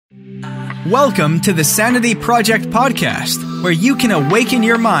Welcome to the Sanity Project Podcast, where you can awaken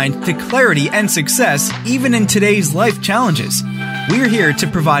your mind to clarity and success even in today's life challenges. We're here to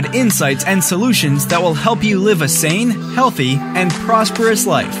provide insights and solutions that will help you live a sane, healthy, and prosperous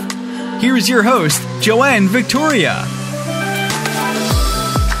life. Here's your host, Joanne Victoria.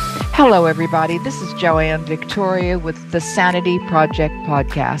 Hello, everybody. This is Joanne Victoria with the Sanity Project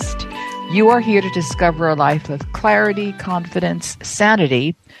Podcast. You are here to discover a life of clarity, confidence,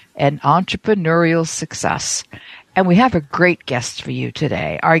 sanity, and entrepreneurial success. And we have a great guest for you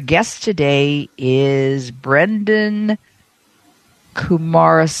today. Our guest today is Brenden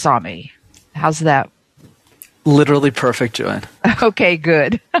Kumarasamy. How's that? Literally perfect, Joanne. Okay,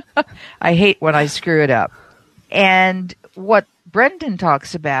 good. I hate when I screw it up. And what Brenden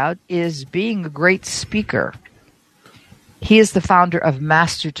talks about is being a great speaker. He is the founder of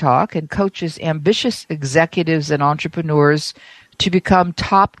Master Talk and coaches ambitious executives and entrepreneurs to become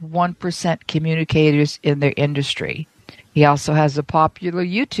top 1% communicators in their industry. He also has a popular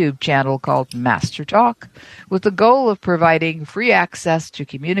YouTube channel called Master Talk with the goal of providing free access to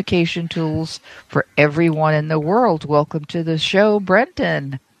communication tools for everyone in the world. Welcome to the show,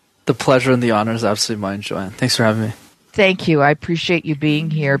 Brenden. The pleasure and the honor is absolutely mine, Joanne. Thanks for having me. Thank you. I appreciate you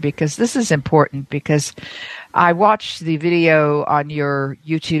being here because this is important because I watched the video on your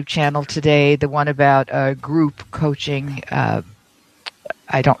YouTube channel today, the one about group coaching.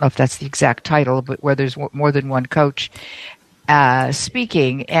 I don't know if that's the exact title, but where there's more than one coach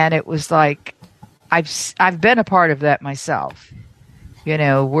speaking. And it was like, I've been a part of that myself, you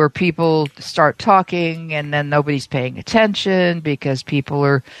know, where people start talking and then nobody's paying attention because people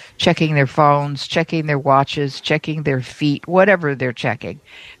are checking their phones, checking their watches, checking their feet, whatever they're checking.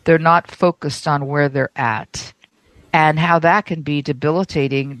 They're not focused on where they're at and how that can be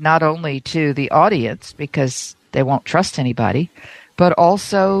debilitating, not only to the audience because they won't trust anybody, but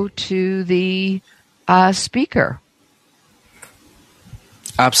also to the speaker.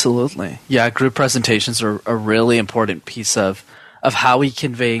 Absolutely. Yeah, group presentations are a really important piece of how we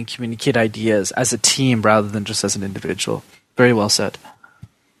convey and communicate ideas as a team rather than just as an individual. Very well said.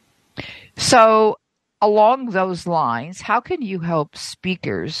 So along those lines, how can you help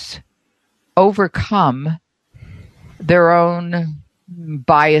speakers overcome their own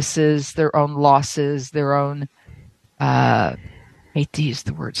biases, their own losses, their own I hate to use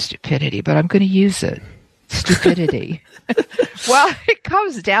the word stupidity, but I'm going to use it. Stupidity. Well, it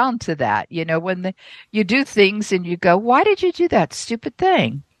comes down to that, you know, when you do things and you go, why did you do that stupid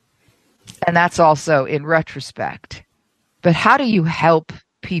thing? And that's also in retrospect. But how do you help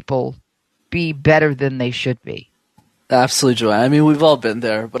people be better than they should be? Absolutely, Joanne. I mean, we've all been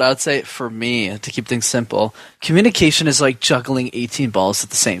there, but I would say for me, to keep things simple, communication is like juggling 18 balls at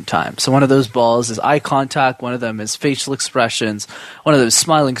the same time. So one of those balls is eye contact, one of them is facial expressions, one of them is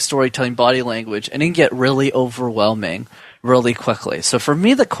smiling, storytelling, body language, and it can get really overwhelming really quickly. So for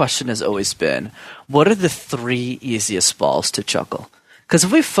me, the question has always been, what are the 3 easiest balls to juggle? Because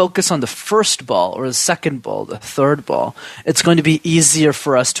if we focus on the first ball or the second ball, the third ball, it's going to be easier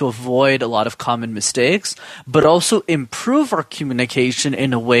for us to avoid a lot of common mistakes, but also improve our communication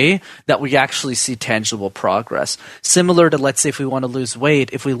in a way that we actually see tangible progress. Similar to, let's say, if we want to lose weight,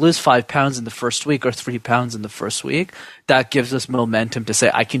 if we lose 5 pounds in the first week or 3 pounds in the first week, that gives us momentum to say,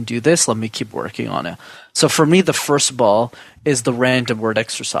 I can do this, let me keep working on it. So for me, the first ball is the random word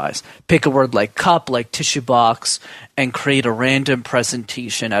exercise. Pick a word like cup, like tissue box, and create a random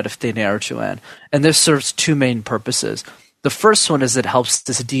presentation out of thin air, Joanne. And this serves 2 main purposes. The first one is it helps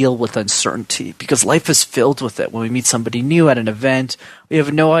us deal with uncertainty because life is filled with it. When we meet somebody new at an event, we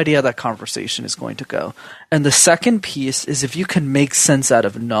have no idea how that conversation is going to go. And the second piece is if you can make sense out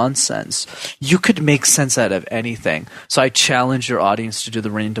of nonsense, you could make sense out of anything. So I challenge your audience to do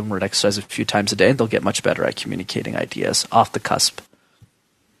the random word exercise a few times a day, and they'll get much better at communicating ideas off the cusp.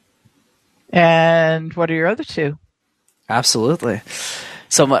 And what are your other 2? Absolutely.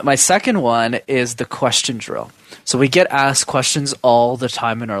 So my second one is the question drill. So we get asked questions all the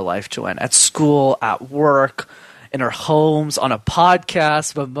time in our life, Joanne, at school, at work, in our homes, on a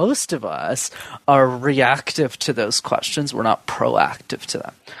podcast, but most of us are reactive to those questions. We're not proactive to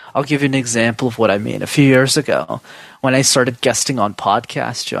them. I'll give you an example of what I mean. A few years ago, when I started guesting on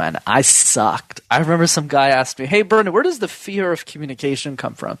podcasts, Joanne, I sucked. I remember some guy asked me, hey, Brenden, where does the fear of communication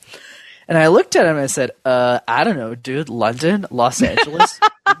come from? And I looked at him and I said, I don't know, dude, London, Los Angeles,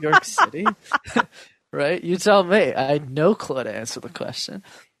 New York City, right? You tell me. I had no clue to answer the question.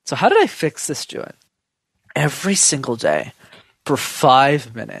 So how did I fix this, Joanne? Every single day for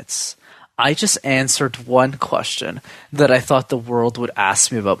 5 minutes, I just answered one question that I thought the world would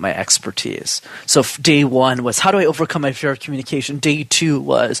ask me about my expertise. So day 1 was, how do I overcome my fear of communication? Day 2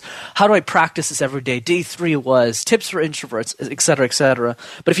 was, how do I practice this every day? Day 3 was, tips for introverts, et cetera, et cetera.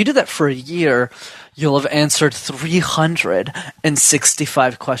 But if you do that for a year, you'll have answered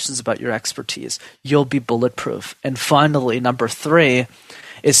 365 questions about your expertise. You'll be bulletproof. And finally, number 3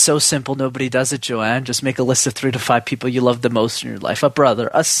 is so simple, nobody does it, Joanne. Just make a list of 3 to 5 people you love the most in your life. A brother,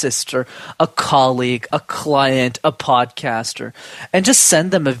 a sister, a colleague, a client, a podcaster. And just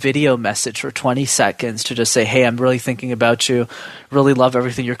send them a video message for 20 seconds to just say, hey, I'm really thinking about you. Really love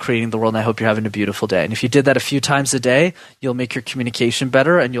everything you're creating in the world, and I hope you're having a beautiful day. And if you did that a few times a day, you'll make your communication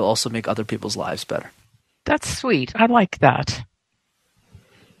better, and you'll also make other people's lives better. That's sweet. I like that.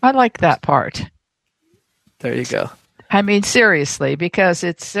 I like that part. There you go. I mean, seriously, because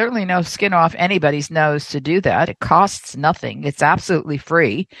it's certainly no skin off anybody's nose to do that. It costs nothing. It's absolutely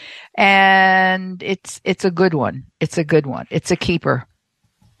free. And it's a good one. It's a good one. It's a keeper.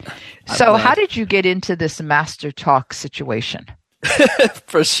 So how did you get into this Master Talk situation?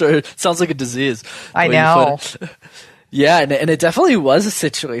 For sure. Sounds like a disease. I know. Yeah, and it definitely was a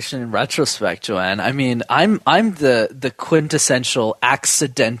situation in retrospect, Joanne. I mean, I'm the quintessential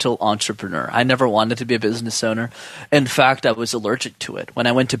accidental entrepreneur. I never wanted to be a business owner. In fact, I was allergic to it. When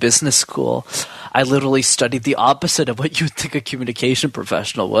I went to business school, I literally studied the opposite of what you'd think a communication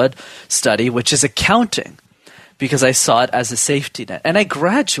professional would study, which is accounting, because I saw it as a safety net. And I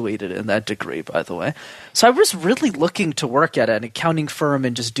graduated in that degree, by the way. So I was really looking to work at an accounting firm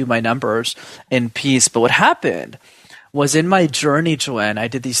and just do my numbers in peace. But what happened was, in my journey, Joanne, I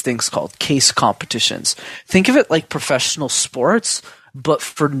did these things called case competitions. Think of it like professional sports, but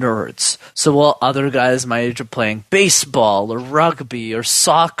for nerds. So while other guys my age are playing baseball or rugby or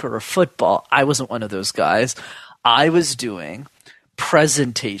soccer or football, I wasn't one of those guys. I was doing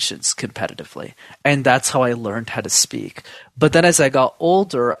presentations competitively, and that's how I learned how to speak. But then as I got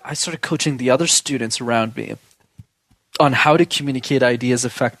older, I started coaching the other students around me on how to communicate ideas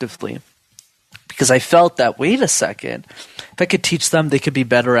effectively. Because I felt that, wait a second, if I could teach them, they could be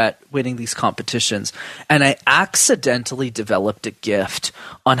better at winning these competitions. And I accidentally developed a gift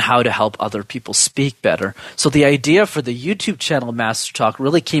on how to help other people speak better. So the idea for the YouTube channel Master Talk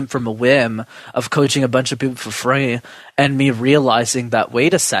really came from a whim of coaching a bunch of people for free and me realizing that,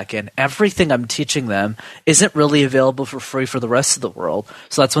 wait a second, everything I'm teaching them isn't really available for free for the rest of the world.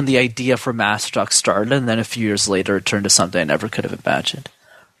 So that's when the idea for Master Talk started. And then a few years later, it turned to something I never could have imagined.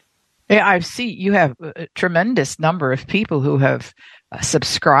 Yeah, I see you have a tremendous number of people who have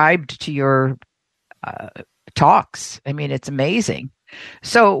subscribed to your talks. I mean, it's amazing.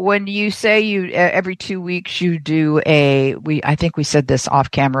 So when you say you every 2 weeks you do I think we said this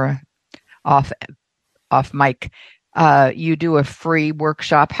off camera, off mic, you do a free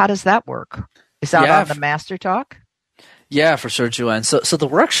workshop. How does that work? Is that on the Master Talk? Yeah, for sure, Joanne. So the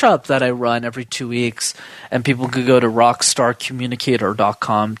workshop that I run every 2 weeks, and people could go to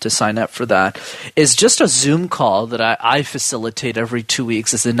rockstarcommunicator.com to sign up for that, is just a Zoom call that I facilitate every 2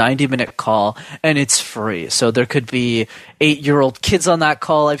 weeks. It's a 90-minute call, and it's free. So there could be 8-year-old kids on that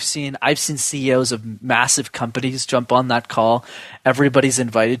call. I've seen CEOs of massive companies jump on that call. Everybody's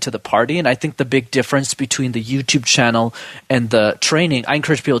invited to the party, and I think the big difference between the YouTube channel and the training, I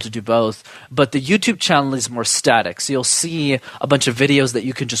encourage people to do both, but the YouTube channel is more static. So you'll see a bunch of videos that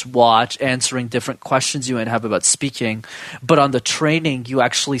you can just watch answering different questions you might have about speaking. But on the training, you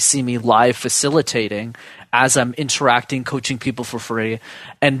actually see me live facilitating as I'm interacting, coaching people for free.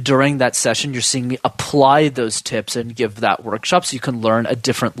 And during that session, you're seeing me apply those tips and give that workshop so you can learn a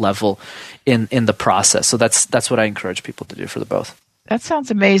different level in the process. So that's what I encourage people to do for the both. That sounds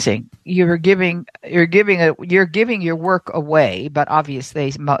amazing. You're giving your work away, but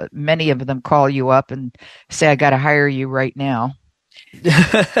obviously many of them call you up and say, I got to hire you right now.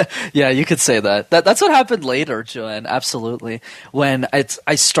 Yeah, you could say that. That's what happened later, Joanne. Absolutely. When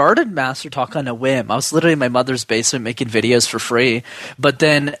I started Master Talk on a whim. I was literally in my mother's basement making videos for free. But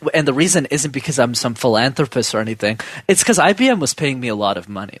then, and the reason isn't because I'm some philanthropist or anything. It's because IBM was paying me a lot of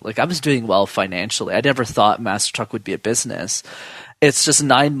money. Like, I was doing well financially. I never thought Master Talk would be a business. It's just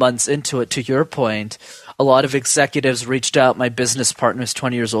 9 months into it, to your point, a lot of executives reached out. My business partner is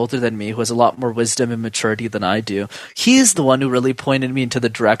 20 years older than me, who has a lot more wisdom and maturity than I do. He's the one who really pointed me into the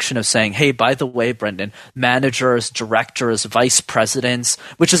direction of saying, hey, by the way, Brenden, managers, directors, vice presidents,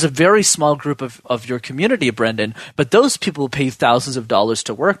 which is a very small group of your community, Brenden, but those people pay thousands of dollars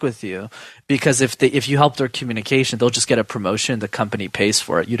to work with you, because if you help their communication, they'll just get a promotion. The company pays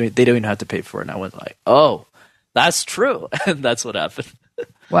for it. They don't even have to pay for it. And I was like, oh, that's true. And that's what happened.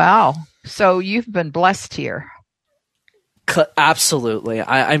 Wow. So you've been blessed here. Absolutely.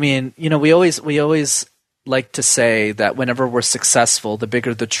 I mean, we always like to say that whenever we're successful, the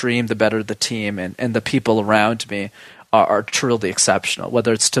bigger the dream, the better the team, and the people around me are truly exceptional.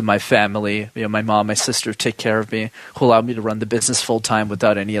 Whether it's to my family, my mom, my sister take care of me, who allow me to run the business full time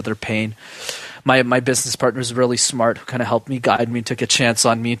without any other pain. My business partner is really smart, who kind of helped me, guide me, took a chance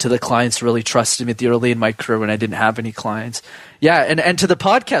on me. To the clients, really trusted me at the early in my career when I didn't have any clients. Yeah, and to the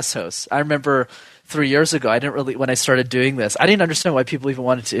podcast hosts, I remember 3 years ago, when I started doing this, I didn't understand why people even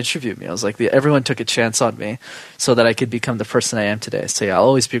wanted to interview me. I was like, everyone took a chance on me so that I could become the person I am today. So yeah, I'll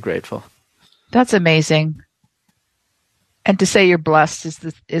always be grateful. That's amazing. And to say you're blessed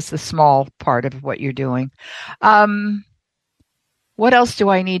is the small part of what you're doing. What else do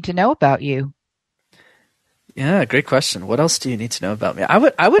I need to know about you? Yeah, great question. What else do you need to know about me?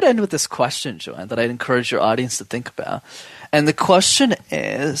 I would end with this question, Joanne, that I'd encourage your audience to think about. And the question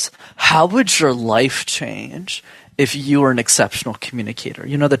is, how would your life change if you were an exceptional communicator?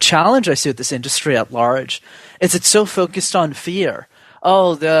 The challenge I see with this industry at large is it's so focused on fear.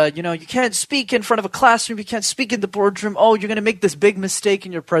 Oh, you can't speak in front of a classroom. You can't speak in the boardroom. Oh, you're going to make this big mistake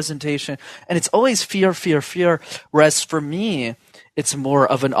in your presentation. And it's always fear, fear, fear. Whereas for me, it's more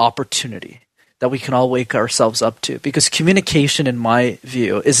of an opportunity that we can all wake ourselves up to, because communication, in my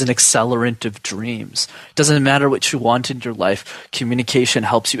view, is an accelerant of dreams. It doesn't matter what you want in your life. Communication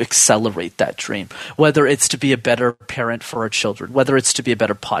helps you accelerate that dream, whether it's to be a better parent for our children, whether it's to be a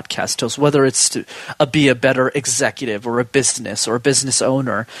better podcast host, whether it's to be a better executive or a business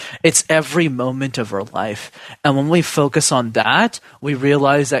owner. It's every moment of our life. And when we focus on that, we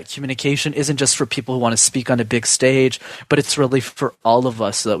realize that communication isn't just for people who want to speak on a big stage, but it's really for all of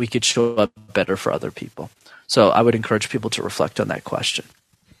us so that we could show up better for other people. So I would encourage people to reflect on that question.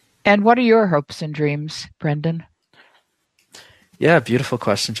 And what are your hopes and dreams, Brenden? Yeah, beautiful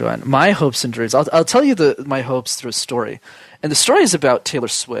question, Joanne. My hopes and dreams. I'll tell you my hopes through a story. And the story is about Taylor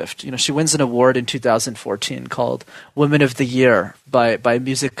Swift. She wins an award in 2014 called Woman of the Year by a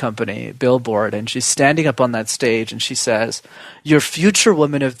music company, Billboard. And she's standing up on that stage and she says, "Your future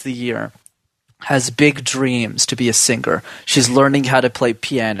Woman of the Year has big dreams to be a singer. She's learning how to play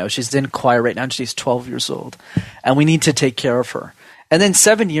piano. She's in choir right now, and she's 12 years old. And we need to take care of her." And then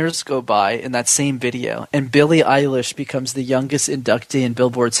 7 years go by in that same video, and Billie Eilish becomes the youngest inductee in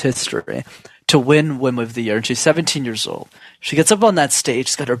Billboard's history to win Woman of the Year. And she's 17 years old. She gets up on that stage.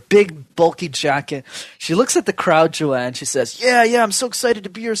 She's got her big, bulky jacket. She looks at the crowd, Joanne. She says, yeah, I'm so excited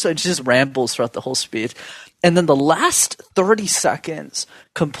to be here. And she just rambles throughout the whole speech. And then the last 30 seconds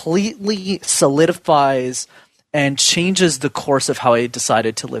completely solidifies and changes the course of how I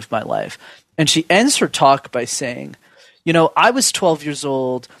decided to live my life. And she ends her talk by saying, I was 12 years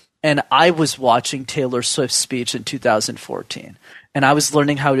old and I was watching Taylor Swift's speech in 2014. And I was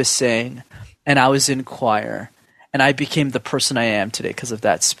learning how to sing and I was in choir. And I became the person I am today because of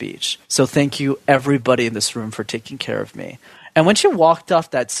that speech. So thank you, everybody in this room, for taking care of me. And when she walked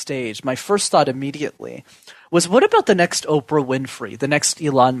off that stage, my first thought immediately was, what about the next Oprah Winfrey, the next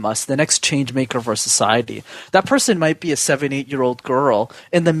Elon Musk, the next change maker of our society? That person might be a 7, 8-year-old girl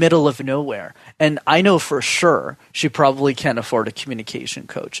in the middle of nowhere. And I know for sure she probably can't afford a communication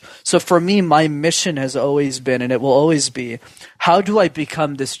coach. So for me, my mission has always been, and it will always be, how do I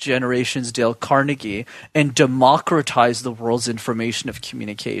become this generation's Dale Carnegie and democratize the world's information of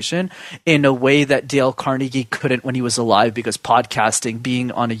communication in a way that Dale Carnegie couldn't when he was alive, because podcasting, being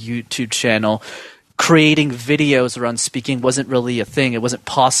on a YouTube channel, creating videos around speaking wasn't really a thing. It wasn't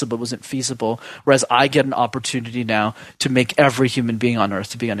possible. It wasn't feasible. Whereas I get an opportunity now to make every human being on earth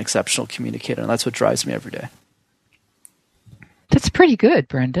to be an exceptional communicator. And that's what drives me every day. That's pretty good,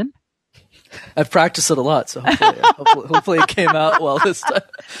 Brenden. I've practiced it a lot, so hopefully it came out well this time.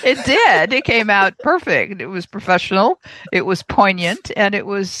 It did. It came out perfect. It was professional. It was poignant, and it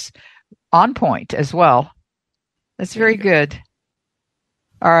was on point as well. That's very good.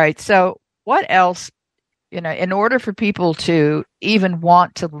 All right. So what else, in order for people to even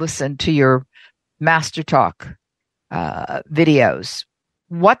want to listen to your Master Talk videos,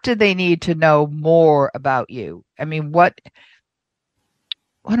 what do they need to know more about you? I mean, what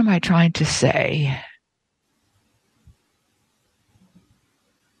am I trying to say?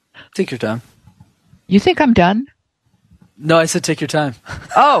 Take your time. You think I'm done? No, I said take your time.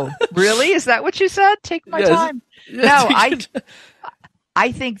 Oh, really? Is that what you said? Take my time. No,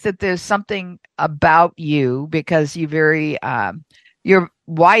 I think that there's something about you, because you're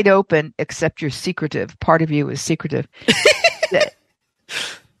wide open, except you're secretive. Part of you is secretive.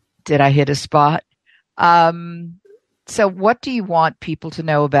 Did I hit a spot? So what do you want people to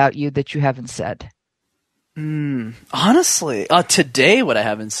know about you that you haven't said? Honestly, today what I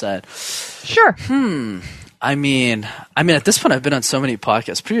haven't said. Sure. I mean, at this point, I've been on so many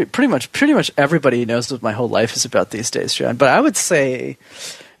podcasts. Pretty much everybody knows what my whole life is about these days, Joanne. But I would say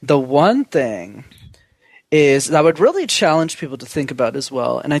the one thing is that I would really challenge people to think about as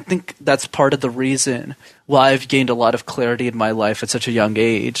well. And I think that's part of the reason why I've gained a lot of clarity in my life at such a young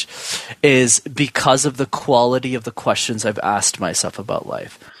age is because of the quality of the questions I've asked myself about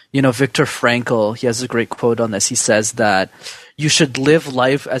life. You know, Viktor Frankl, he has a great quote on this. He says that you should live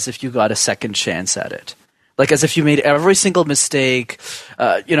life as if you got a second chance at it. Like as if you made every single mistake.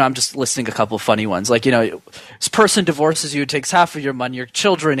 I'm just listing a couple of funny ones. Like, this person divorces you, takes half of your money, your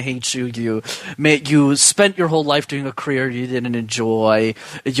children hate you, you spent your whole life doing a career you didn't enjoy,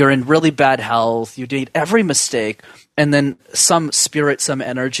 you're in really bad health, you made every mistake, and then some spirit, some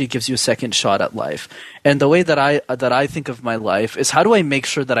energy gives you a second shot at life. And the way that I think of my life is, how do I make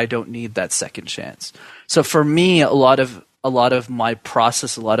sure that I don't need that second chance? So for me, a lot of my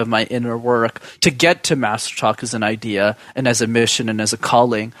process, a lot of my inner work to get to Master Talk as an idea and as a mission and as a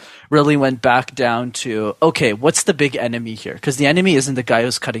calling really went back down to, okay, what's the big enemy here? Because the enemy isn't the guy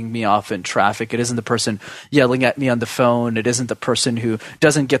who's cutting me off in traffic. It isn't the person yelling at me on the phone. It isn't the person who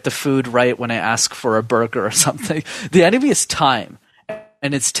doesn't get the food right when I ask for a burger or something. The enemy is time.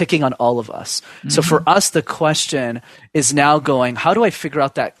 And it's ticking on all of us. Mm-hmm. So for us, the question is now going, how do I figure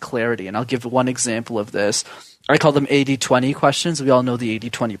out that clarity? And I'll give one example of this. I call them 80-20 questions. We all know the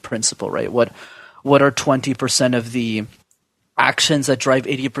 80-20 principle, right? What are 20% of the actions that drive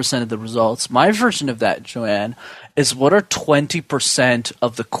 80% of the results? My version of that, Joanne, is what are 20%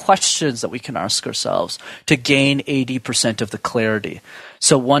 of the questions that we can ask ourselves to gain 80% of the clarity?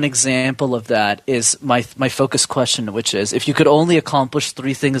 So one example of that is my focus question, which is, if you could only accomplish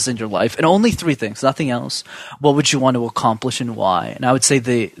 3 things in your life, and only 3 things, nothing else, what would you want to accomplish and why? And I would say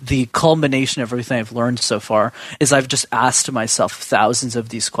the culmination of everything I've learned so far is I've just asked myself thousands of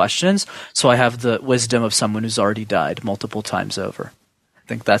these questions, so I have the wisdom of someone who's already died multiple times over. I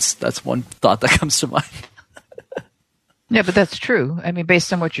think that's one thought that comes to mind. Yeah, but that's true. I mean,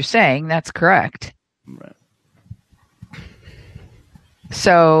 based on what you're saying, that's correct. Right.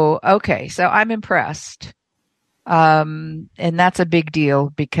 So I'm impressed. And that's a big deal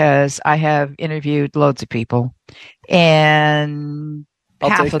because I have interviewed loads of people and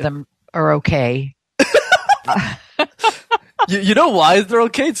half of them are okay. You know why they're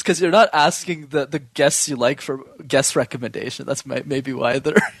okay? It's because you're not asking the guests you like for guest recommendation. That's maybe why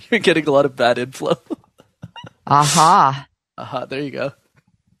you're getting a lot of bad inflow. Aha. There you go.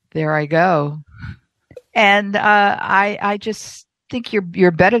 There I go. And I just think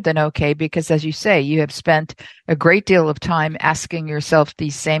you're better than okay because, as you say, you have spent a great deal of time asking yourself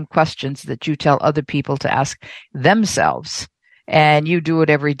these same questions that you tell other people to ask themselves, and you do it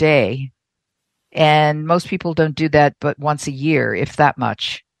every day. And most people don't do that but once a year, if that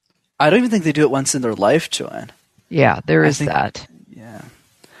much. I don't even think they do it once in their life, Joanne. Yeah, there is that. Yeah.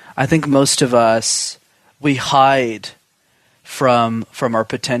 I think most of us, we hide from our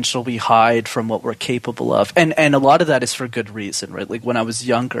potential, we hide from what we're capable of. And a lot of that is for good reason, right? Like when I was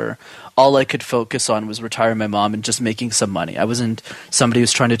younger, all I could focus on was retiring my mom and just making some money. I wasn't somebody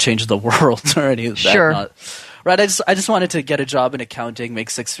who's trying to change the world or any of that. Sure. Right, I just wanted to get a job in accounting,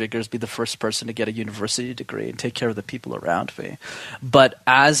 make 6 figures, be the first person to get a university degree, and take care of the people around me. But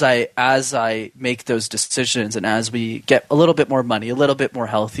as I make those decisions, and as we get a little bit more money, a little bit more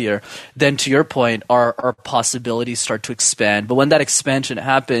healthier, then to your point, our possibilities start to expand. But when that expansion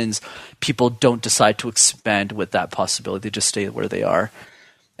happens, people don't decide to expand with that possibility; they just stay where they are.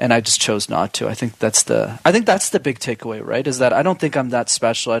 And I just chose not to. I think that's the big takeaway, right? Is that I don't think I'm that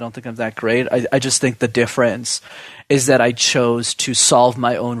special. I don't think I'm that great. I just think the difference is that I chose to solve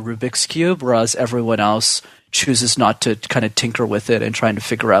my own Rubik's Cube, whereas everyone else chooses not to kind of tinker with it and trying to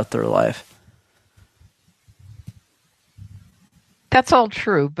figure out their life. That's all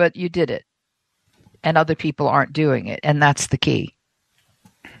true, but you did it. And other people aren't doing it, and that's the key.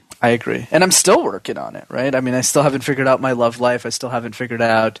 I agree. And I'm still working on it, right? I mean, I still haven't figured out my love life. I still haven't figured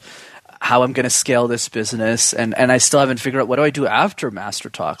out how I'm going to scale this business. And I still haven't figured out what do I do after Master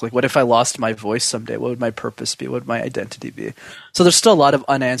Talk? Like, what if I lost my voice someday? What would my purpose be? What would my identity be? So there's still a lot of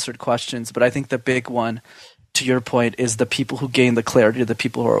unanswered questions. But I think the big one, to your point, is the people who gain the clarity, the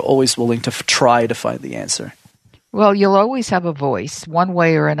people who are always willing to try to find the answer. Well, you'll always have a voice, one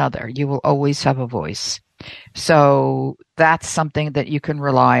way or another. You will always have a voice. So that's something that you can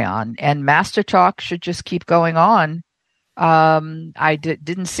rely on. And Master Talk should just keep going on. I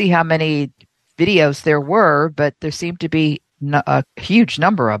didn't see how many videos there were, but there seemed to be a huge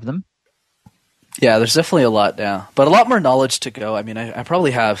number of them. Yeah, there's definitely a lot now, but a lot more knowledge to go. I mean, I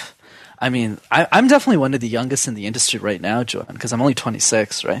probably have I mean, I'm definitely one of the youngest in the industry right now, Joanne, because I'm only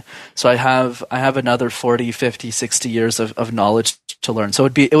 26, right? So I have another 40, 50, 60 years of knowledge to learn. So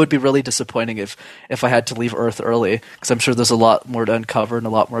it would be really disappointing if I had to leave Earth early, because I'm sure there's a lot more to uncover and a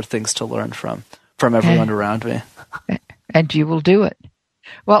lot more things to learn from everyone around me. And you will do it.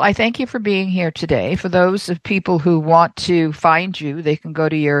 Well, I thank you for being here today. For those of people who want to find you, they can go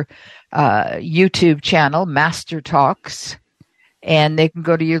to your YouTube channel, Master Talks. And they can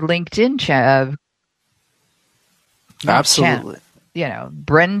go to your LinkedIn channel. Absolutely.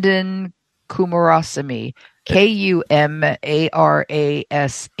 Brenden Kumarasamy,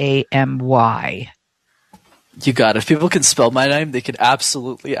 Kumarasamy. You got it. If people can spell my name, they can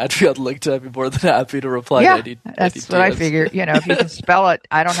absolutely add me on LinkedIn. I'd be more than happy to reply to any that's what I figure. If you can spell it,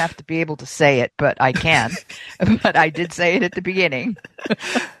 I don't have to be able to say it, but I can. But I did say it at the beginning.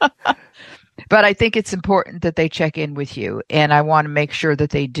 But I think it's important that they check in with you, and I want to make sure that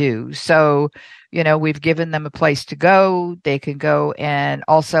they do. So, we've given them a place to go. They can go and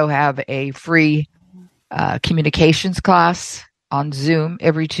also have a free communications class on Zoom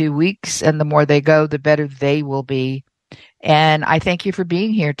every 2 weeks. And the more they go, the better they will be. And I thank you for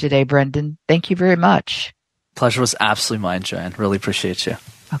being here today, Brenden. Thank you very much. Pleasure was absolutely mine, Joanne. Really appreciate you.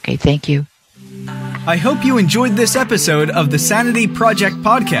 Okay, thank you. I hope you enjoyed this episode of the Sanity Project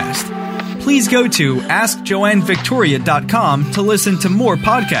Podcast. Please go to AskJoanneVictoria.com to listen to more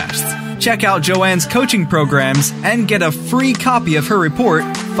podcasts. Check out Joanne's coaching programs and get a free copy of her report,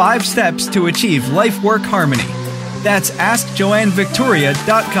 5 Steps to Achieve Life-Work Harmony. That's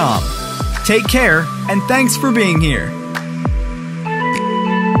AskJoanneVictoria.com. Take care, and thanks for being here.